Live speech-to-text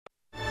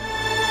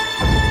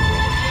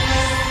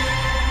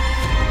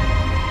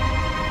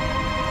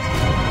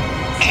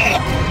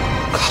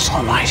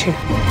almighty.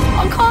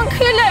 I can't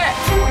kill it.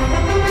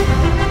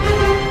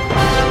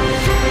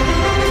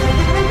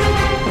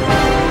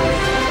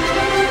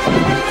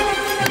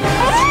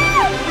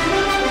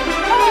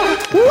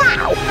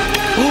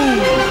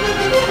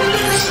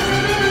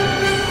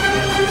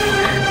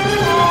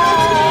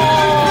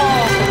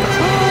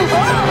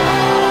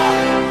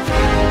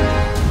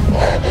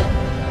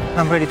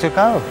 I'm ready to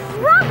go.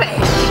 Rubbish!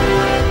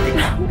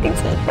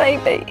 It's a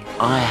baby.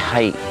 I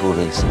hate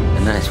bullies,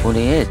 and that's what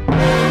he is.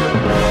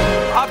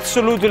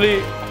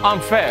 Absolutely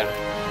unfair.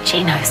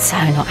 Gino's so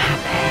not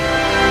happy.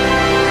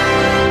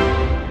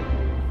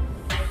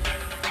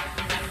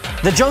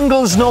 The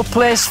jungle's no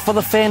place for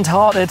the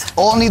faint-hearted.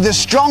 Only the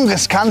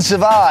strongest can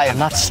survive.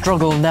 And that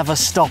struggle never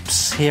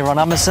stops here on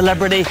I'm a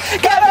Celebrity.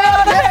 Get me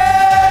out of here!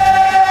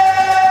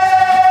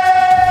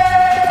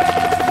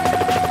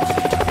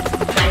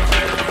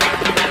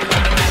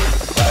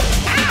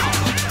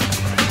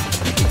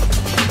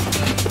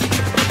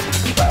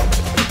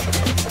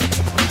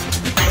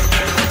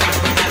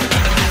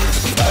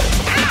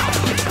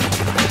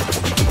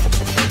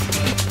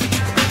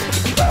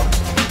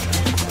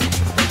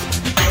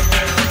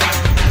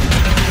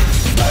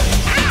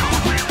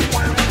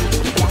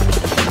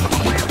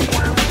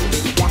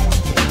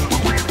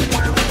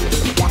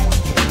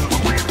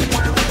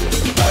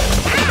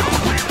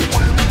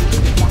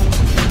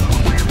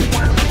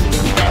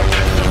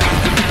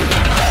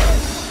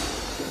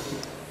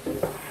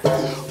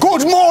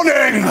 Good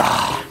morning!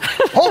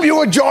 Hope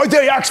you enjoyed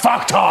the X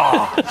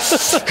Factor!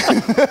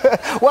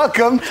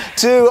 Welcome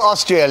to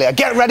Australia.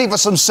 Get ready for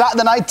some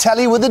Saturday night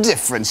telly with a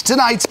difference.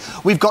 Tonight,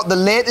 we've got the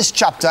latest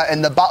chapter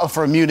in the battle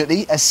for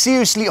immunity, a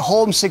seriously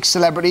homesick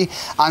celebrity,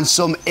 and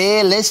some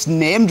A-list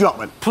name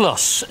dropping.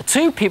 Plus,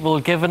 two people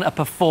given a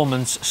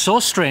performance so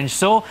strange,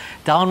 so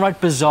downright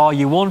bizarre,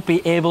 you won't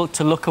be able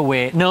to look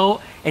away.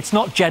 No, it's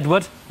not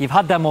Jedward. You've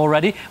had them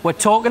already. We're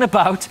talking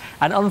about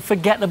an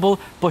unforgettable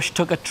Bush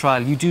Tucker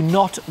trial. You do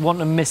not want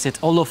to miss it.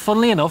 Although,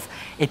 funnily enough,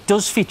 it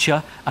does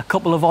feature a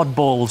couple of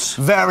oddballs.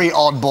 Very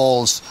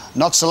oddballs.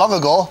 Not so long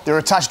ago, they were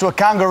attached to a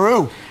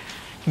kangaroo.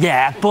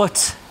 Yeah,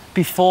 but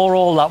before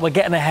all that, we're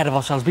getting ahead of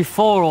ourselves.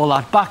 Before all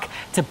that, back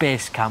to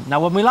base camp.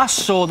 Now, when we last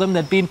saw them,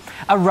 there'd been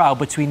a row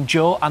between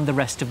Joe and the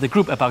rest of the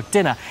group about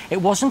dinner.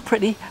 It wasn't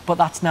pretty, but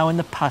that's now in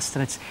the past,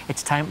 and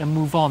it's time to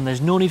move on.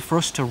 There's no need for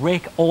us to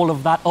rake all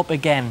of that up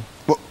again.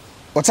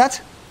 What's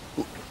that?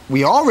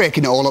 We are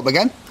raking it all up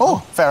again. Oh,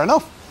 fair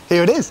enough.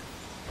 Here it is.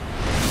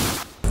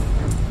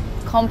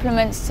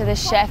 Compliments to the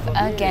chef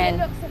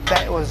again.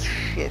 That was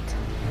shit.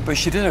 But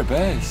she did her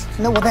best.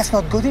 No, well, that's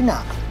not good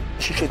enough.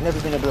 She should never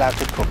been allowed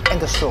to cook.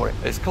 End of story.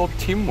 It's called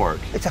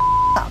teamwork. It's a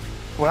up.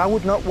 Well, I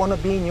would not want to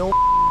be in your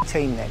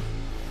team then.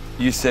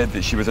 You said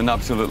that she was an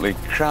absolutely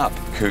crap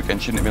cook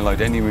and shouldn't have been allowed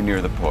anywhere near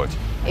the pot.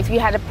 If you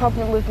had a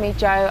problem with me,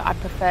 Joe, I'd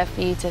prefer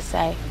for you to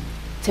say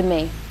to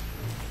me.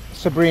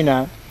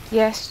 Sabrina,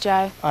 Yes,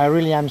 Joe. I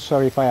really am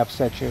sorry if I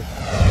upset you.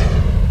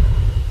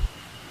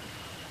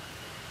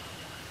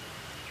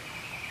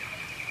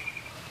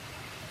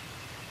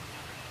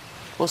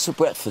 What's for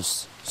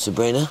breakfast,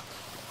 Sabrina?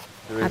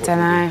 I don't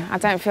know. I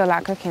don't feel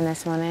like cooking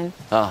this morning.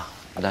 Ah,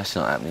 that's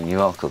not happening. You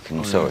are cooking,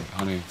 I'm sorry.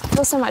 Honey. I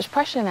feel so much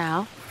pressure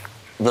now.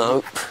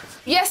 No.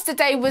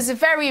 Yesterday was a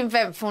very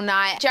eventful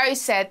night. Joe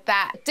said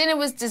that dinner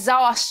was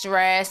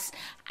disastrous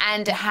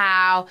and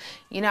how,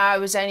 you know, I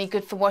was only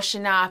good for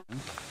washing up.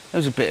 There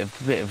was a bit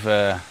of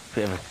a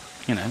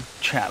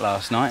chat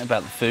last night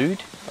about the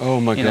food. Oh,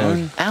 my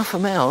God. Alpha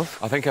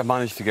mouth. I think I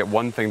managed to get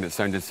one thing that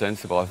sounded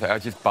sensible. I think I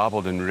just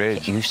babbled in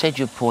rage. You said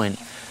your point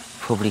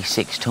probably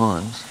 6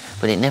 times,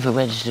 but it never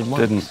registered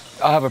once. Didn't.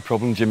 I have a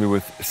problem, Jimmy,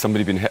 with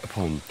somebody being hit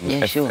upon.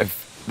 Yeah, sure.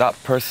 If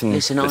that person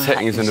Listen, that's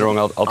hitting is in the wrong,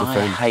 I'll defend.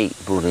 I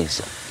hate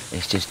bullies.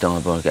 It's just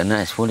diabolical, and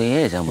that's what he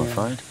is, I'm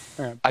afraid.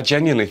 I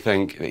genuinely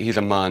think that he's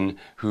a man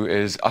who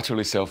is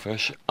utterly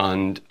selfish,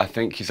 and I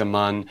think he's a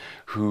man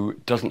who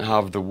doesn't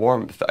have the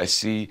warmth that I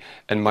see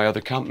in my other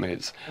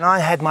campmates. And I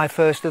had my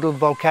first little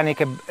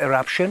volcanic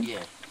eruption. Yeah.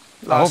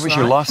 I hope it's night.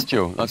 your last,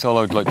 Joe. That's all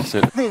I would like to say.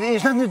 It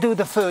was nothing to do with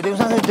the food. It was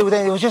nothing to do with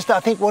it. It was just, I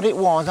think, what it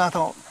was. I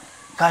thought,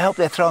 I hope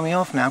they throw me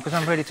off now because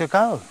I'm ready to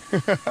go.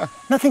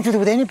 Nothing to do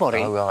with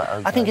anybody. Oh, right,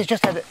 okay. I think it's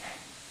just that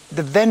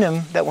the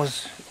venom that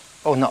was,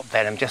 or not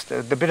venom, just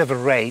the bit of a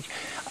rage.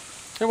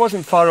 It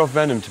wasn't far off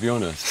venom, to be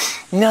honest.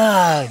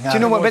 No. Do you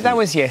know what? But that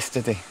was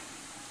yesterday.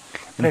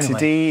 And Anyway.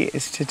 today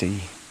is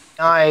today.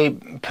 I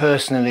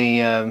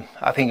personally,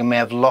 I think I may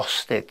have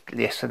lost it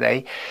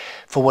yesterday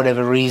for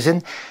whatever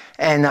reason.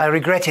 And I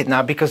regret it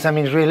now because, I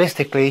mean,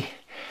 realistically,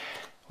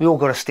 we all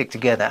got to stick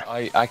together.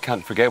 I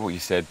can't forget what you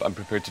said, but I'm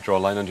prepared to draw a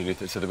line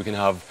underneath it so that we can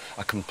have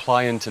a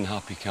compliant and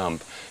happy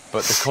camp.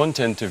 But the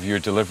content of your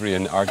delivery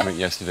and argument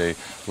yesterday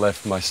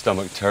left my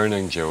stomach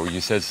turning, Joe. You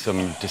said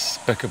some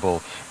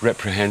despicable,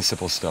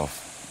 reprehensible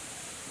stuff.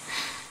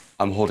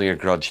 I'm holding a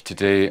grudge.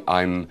 Today,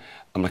 I'm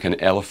like an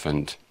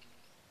elephant.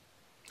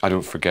 I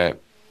don't forget.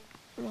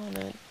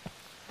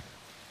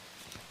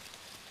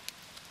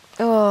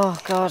 Oh,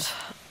 God.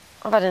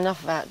 I've had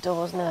enough of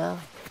outdoors now.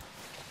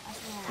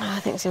 I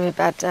think it's going to be a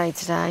bad day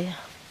today.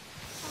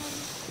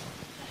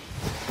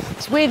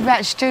 It's weird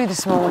about Stu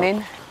this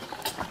morning.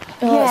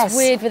 Oh, Yes. It's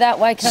weird without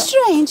waking up.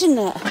 Strange, isn't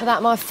it?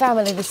 Without my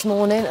family this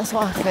morning, that's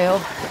what I feel.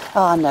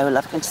 Oh, no,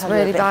 love, I can It's tell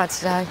really you a bit. bad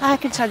today. I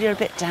can tell you're a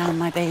bit down,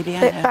 my baby.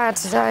 A bit bad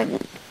today.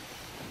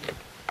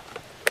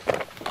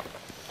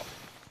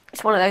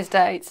 It's one of those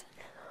days.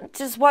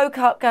 Just woke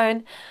up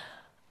going,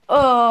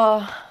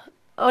 oh,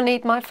 I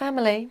need my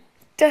family.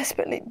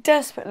 Desperately,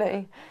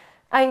 desperately.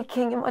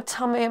 Aching in my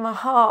tummy and my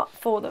heart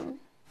for them.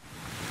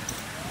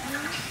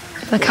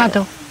 A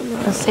cuddle.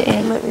 I'll sit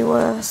here, make me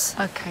worse.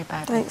 Okay,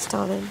 babe. Thanks,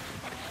 darling.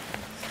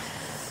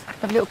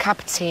 Have a little cup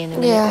of tea in a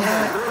minute.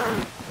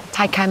 Yeah.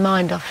 Take our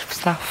mind off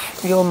stuff.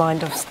 Your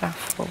mind off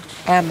stuff, or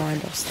our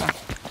mind off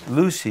stuff.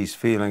 Lucy's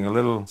feeling a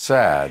little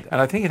sad,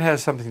 and I think it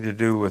has something to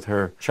do with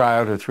her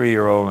child, her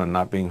 3-year-old, and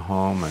not being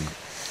home. And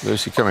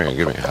Lucy, come here and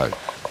give me a hug.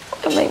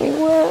 It'll make me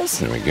worse.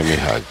 Give me a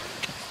hug.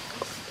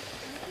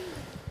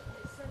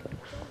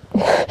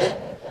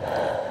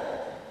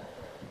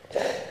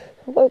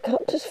 I woke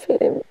up just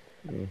feeling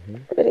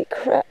really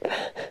crap.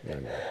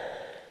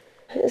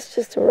 It's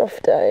just a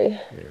rough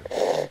day.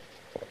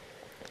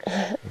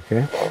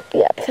 Okay.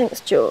 Yeah,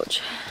 thanks,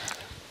 George.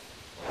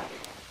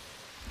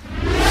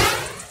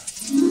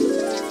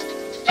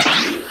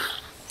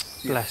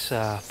 Bless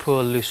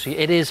poor Lucy.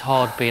 It is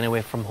hard being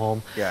away from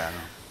home. Yeah, I know.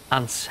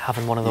 And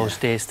having one of those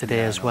days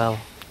today as well.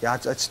 Yeah,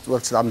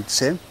 I'm the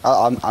same.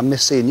 I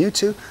miss seeing you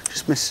too.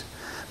 Just miss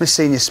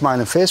seeing your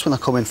smiling face when I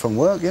come in from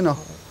work, you know.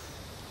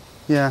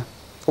 Yeah.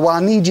 Well,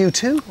 I need you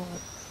too.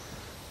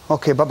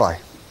 Okay, bye-bye.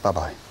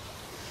 Bye-bye.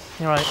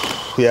 You right?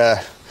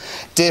 Yeah.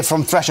 Dave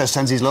from Thresher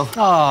sends his love.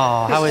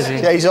 Oh, how is he?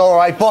 Yeah, he's all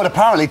right, but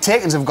apparently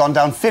takings have gone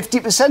down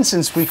 50%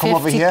 since we come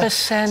over here.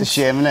 50%? It's a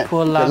shame, isn't it?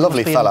 Poor He's lad a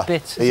lovely must be in fella.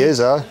 bits, He is,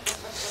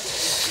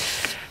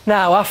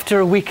 Now, after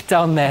a week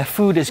down there,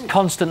 food is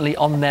constantly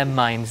on their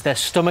minds. Their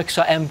stomachs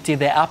are empty.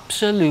 They're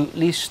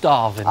absolutely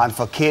starving. And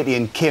for Katie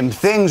and Kim,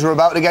 things were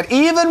about to get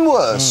even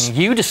worse.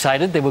 You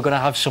decided they were going to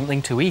have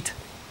something to eat.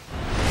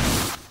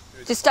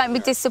 Just don't be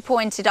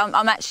disappointed.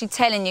 I'm actually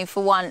telling you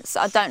for once,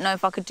 I don't know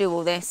if I could do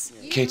all this.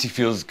 Katie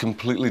feels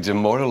completely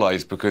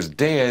demoralised because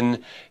day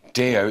in,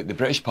 day out, the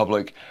British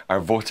public are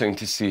voting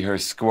to see her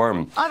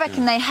squirm. I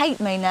reckon they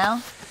hate me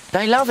now.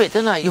 They love it,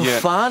 don't they? You're Yeah,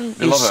 fun,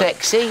 they you're love it.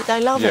 sexy,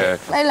 they love Yeah.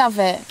 it. They love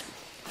it.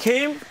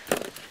 Kim,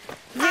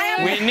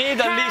 we need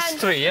at least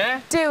 3, yeah?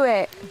 Do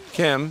it.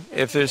 Kim,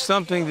 if there's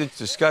something that's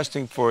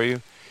disgusting for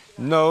you,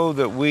 know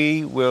that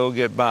we will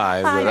get by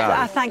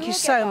without it. Thank you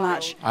so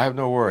much. I have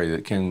no worry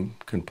that Kim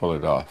can pull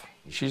it off.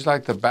 She's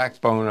like the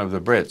backbone of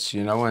the Brits.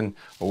 You know, when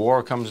a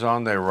war comes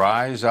on, they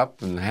rise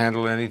up and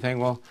handle anything.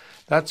 Well,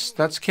 that's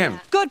Kim.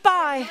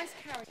 Goodbye.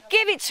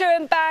 Give it to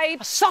him,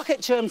 babe. Sock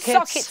it to him,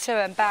 kids. Sock it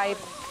to him, babe.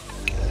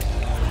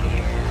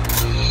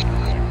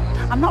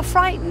 I'm not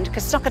frightened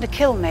because it's not going to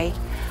kill me.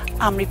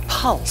 I'm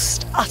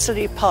repulsed,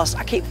 utterly repulsed.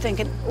 I keep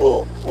thinking,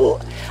 oh,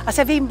 oh. I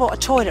said, I've even bought a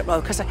toilet roll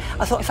because I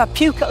thought if I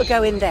puke, it'll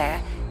go in there.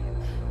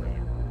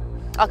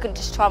 I can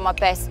just try my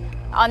best.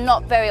 I'm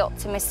not very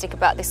optimistic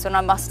about this one,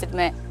 I must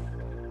admit.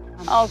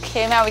 Oh,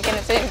 Kim, how are we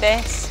going to do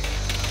this?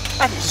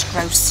 I think it's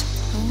gross.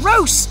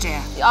 Gross,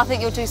 dear. I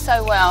think you'll do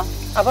so well.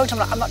 I won't,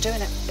 I'm not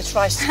doing it. It's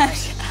rice.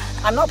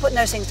 I'm not putting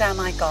those things down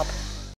my gob.